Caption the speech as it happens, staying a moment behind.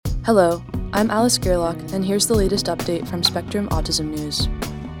Hello, I'm Alice Gerlach, and here's the latest update from Spectrum Autism News.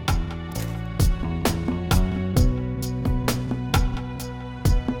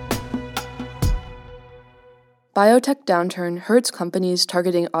 Biotech downturn hurts companies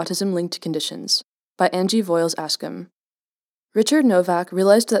targeting autism-linked conditions, by Angie Voiles-Askham. Richard Novak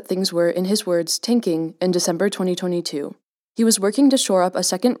realized that things were, in his words, tanking in December 2022. He was working to shore up a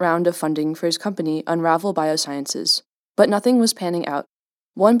second round of funding for his company, Unravel Biosciences, but nothing was panning out.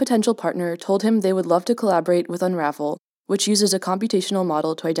 One potential partner told him they would love to collaborate with Unravel, which uses a computational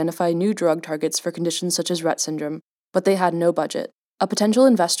model to identify new drug targets for conditions such as Rett syndrome, but they had no budget. A potential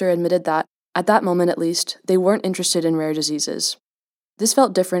investor admitted that, at that moment at least, they weren't interested in rare diseases. This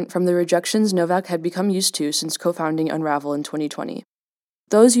felt different from the rejections Novak had become used to since co-founding Unravel in 2020.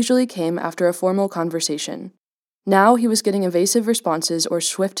 Those usually came after a formal conversation. Now he was getting evasive responses or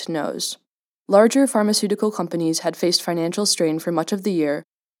swift no's. Larger pharmaceutical companies had faced financial strain for much of the year,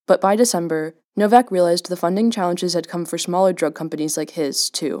 but by December, Novak realized the funding challenges had come for smaller drug companies like his,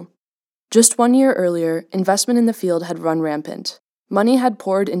 too. Just 1 year earlier, investment in the field had run rampant. Money had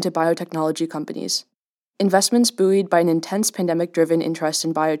poured into biotechnology companies. Investments buoyed by an intense pandemic-driven interest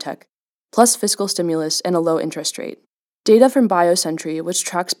in biotech, plus fiscal stimulus and a low interest rate. Data from BioSentry, which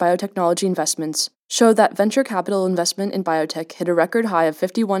tracks biotechnology investments, showed that venture capital investment in biotech hit a record high of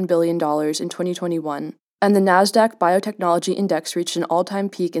 $51 billion in 2021, and the NASDAQ Biotechnology Index reached an all-time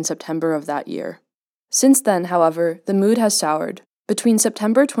peak in September of that year. Since then, however, the mood has soured. Between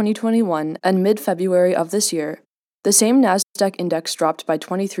September 2021 and mid-February of this year, the same NASDAQ index dropped by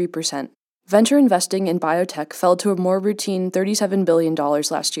 23%. Venture investing in biotech fell to a more routine $37 billion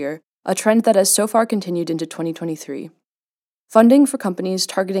last year, a trend that has so far continued into 2023. Funding for companies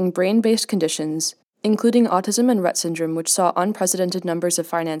targeting brain-based conditions, including autism and Rett syndrome, which saw unprecedented numbers of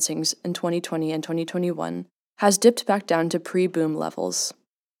financings in 2020 and 2021, has dipped back down to pre-boom levels.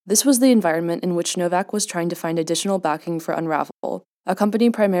 This was the environment in which Novak was trying to find additional backing for Unravel, a company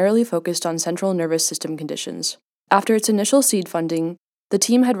primarily focused on central nervous system conditions. After its initial seed funding, the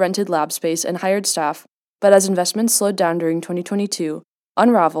team had rented lab space and hired staff, but as investments slowed down during 2022,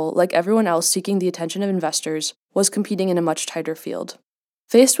 Unravel, like everyone else seeking the attention of investors, was competing in a much tighter field.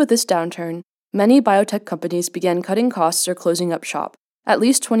 Faced with this downturn, many biotech companies began cutting costs or closing up shop. At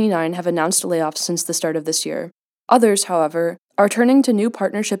least 29 have announced layoffs since the start of this year. Others, however, are turning to new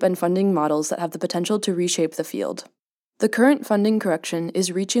partnership and funding models that have the potential to reshape the field. The current funding correction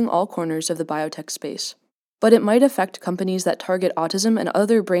is reaching all corners of the biotech space, but it might affect companies that target autism and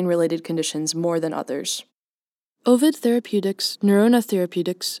other brain-related conditions more than others. Ovid Therapeutics, Neurona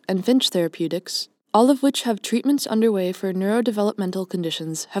Therapeutics, and Finch Therapeutics, all of which have treatments underway for neurodevelopmental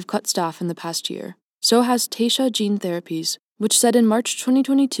conditions, have cut staff in the past year. So has Taysha Gene Therapies, which said in March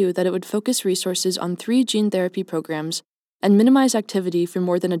 2022 that it would focus resources on 3 gene therapy programs and minimize activity for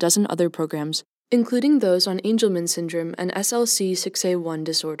more than a dozen other programs, including those on Angelman syndrome and SLC6A1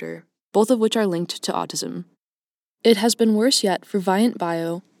 disorder, both of which are linked to autism. It has been worse yet for Viant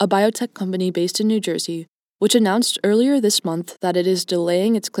Bio, a biotech company based in New Jersey, which announced earlier this month that it is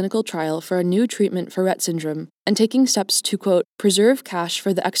delaying its clinical trial for a new treatment for Rett syndrome and taking steps to, quote, preserve cash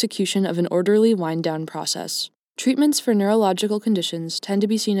for the execution of an orderly wind-down process. Treatments for neurological conditions tend to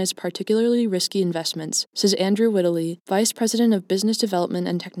be seen as particularly risky investments, says Andrew Whittley, Vice President of Business Development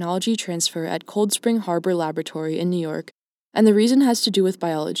and Technology Transfer at Cold Spring Harbor Laboratory in New York, and the reason has to do with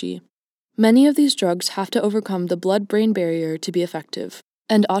biology. Many of these drugs have to overcome the blood-brain barrier to be effective,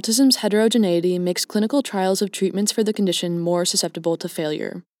 and autism's heterogeneity makes clinical trials of treatments for the condition more susceptible to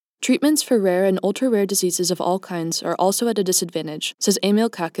failure. Treatments for rare and ultra-rare diseases of all kinds are also at a disadvantage, says Emil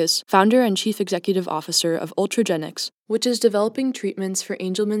Kakis, founder and chief executive officer of Ultragenyx, which is developing treatments for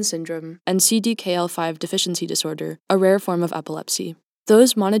Angelman syndrome and CDKL5 deficiency disorder, a rare form of epilepsy.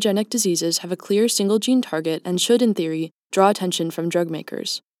 Those monogenic diseases have a clear single-gene target and should, in theory, draw attention from drug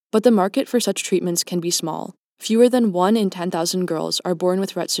makers. But the market for such treatments can be small. Fewer than 1 in 10,000 girls are born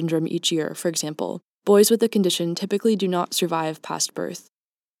with Rett syndrome each year, for example. Boys with the condition typically do not survive past birth.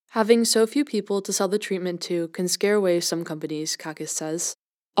 Having so few people to sell the treatment to can scare away some companies, Kakis says.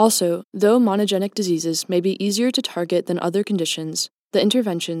 Also, though monogenic diseases may be easier to target than other conditions, the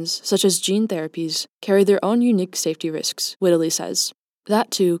interventions, such as gene therapies, carry their own unique safety risks, Whittley says.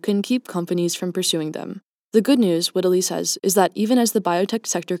 That, too, can keep companies from pursuing them. The good news, Whittley says, is that even as the biotech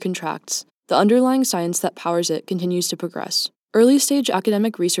sector contracts, the underlying science that powers it continues to progress. Early-stage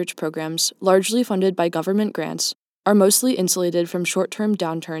academic research programs, largely funded by government grants, are mostly insulated from short-term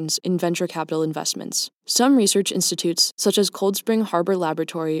downturns in venture capital investments. Some research institutes, such as Cold Spring Harbor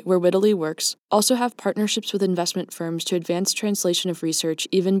Laboratory, where Whittley works, also have partnerships with investment firms to advance translation of research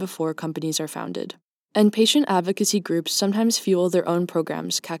even before companies are founded. And patient advocacy groups sometimes fuel their own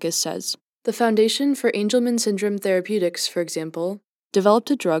programs, Kakis says. The Foundation for Angelman Syndrome Therapeutics, for example,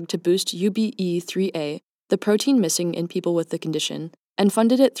 developed a drug to boost UBE3A, the protein missing in people with the condition, and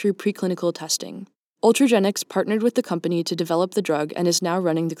funded it through preclinical testing. Ultragenyx partnered with the company to develop the drug and is now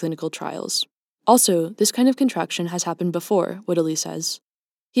running the clinical trials. Also, this kind of contraction has happened before, Woodley says.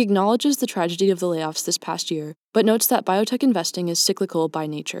 He acknowledges the tragedy of the layoffs this past year, but notes that biotech investing is cyclical by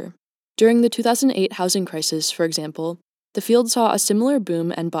nature. During the 2008 housing crisis, for example, the field saw a similar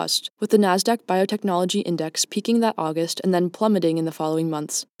boom and bust, with the Nasdaq Biotechnology Index peaking that August and then plummeting in the following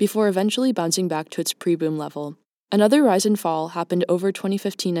months, before eventually bouncing back to its pre-boom level. Another rise and fall happened over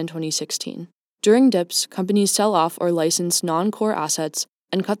 2015 and 2016. During dips, companies sell off or license non-core assets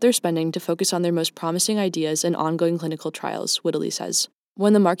and cut their spending to focus on their most promising ideas and ongoing clinical trials, Woodley says.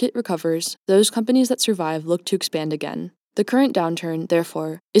 When the market recovers, those companies that survive look to expand again. The current downturn,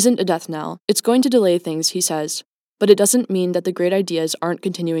 therefore, isn't a death knell. It's going to delay things, he says, but it doesn't mean that the great ideas aren't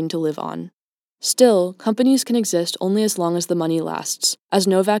continuing to live on. Still, companies can exist only as long as the money lasts, as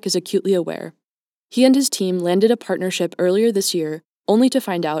Novak is acutely aware. He and his team landed a partnership earlier this year, only to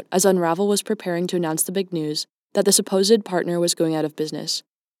find out, as Unravel was preparing to announce the big news, that the supposed partner was going out of business.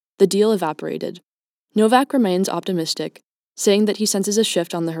 The deal evaporated. Novak remains optimistic, saying that he senses a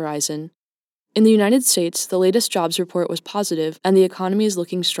shift on the horizon. In the United States, the latest jobs report was positive and the economy is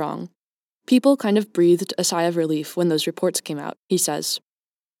looking strong. People kind of breathed a sigh of relief when those reports came out, he says.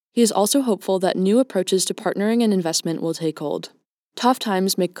 He is also hopeful that new approaches to partnering and investment will take hold. Tough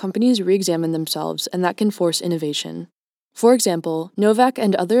times make companies re-examine themselves, and that can force innovation. For example, Novak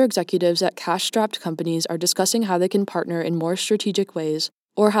and other executives at cash-strapped companies are discussing how they can partner in more strategic ways,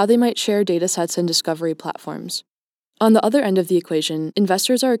 or how they might share datasets and discovery platforms. On the other end of the equation,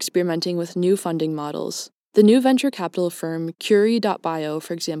 investors are experimenting with new funding models. The new venture capital firm Curie.bio,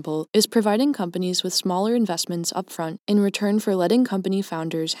 for example, is providing companies with smaller investments upfront in return for letting company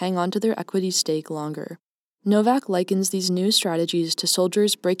founders hang on to their equity stake longer. Novak likens these new strategies to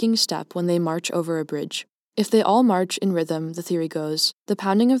soldiers breaking step when they march over a bridge. If they all march in rhythm, the theory goes, the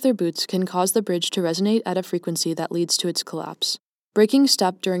pounding of their boots can cause the bridge to resonate at a frequency that leads to its collapse. Breaking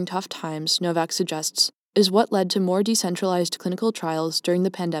step during tough times, Novak suggests, is what led to more decentralized clinical trials during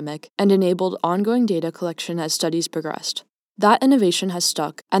the pandemic and enabled ongoing data collection as studies progressed. That innovation has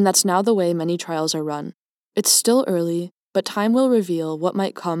stuck, and that's now the way many trials are run. It's still early, but time will reveal what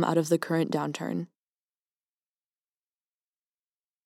might come out of the current downturn.